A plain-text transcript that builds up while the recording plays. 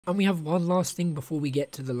And we have one last thing before we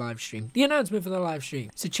get to the live stream. The announcement for the live stream.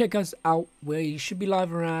 So check us out. We should be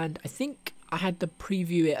live around, I think I had to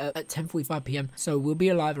preview it at 10:45 p.m. So we'll be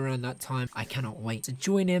alive around that time. I cannot wait to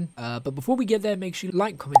join in. But before we get there, make sure you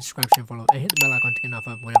like, comment, subscribe, share, and follow. And hit the bell icon to get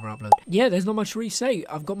notified whenever I upload. Yeah, there's not much to really say.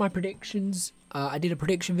 I've got my predictions. I did a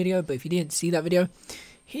prediction video, but if you didn't see that video,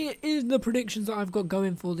 here is the predictions that I've got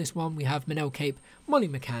going for this one. We have Manel Cape, Molly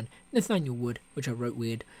McCann, Nathaniel Wood, which I wrote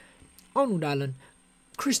weird, Arnold Allen,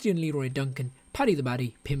 Christian Leroy Duncan, Paddy the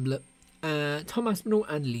Baddy, Pimblett, Tom Aspinall,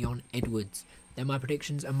 and Leon Edwards. They're my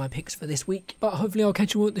predictions and my picks for this week. But hopefully I'll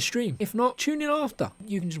catch you all at the stream. If not, tune in after.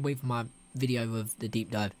 You can just wait for my video of the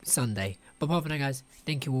deep dive Sunday. But apart from that, guys,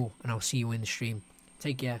 thank you all, and I'll see you in the stream.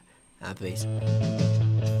 Take care, and peace.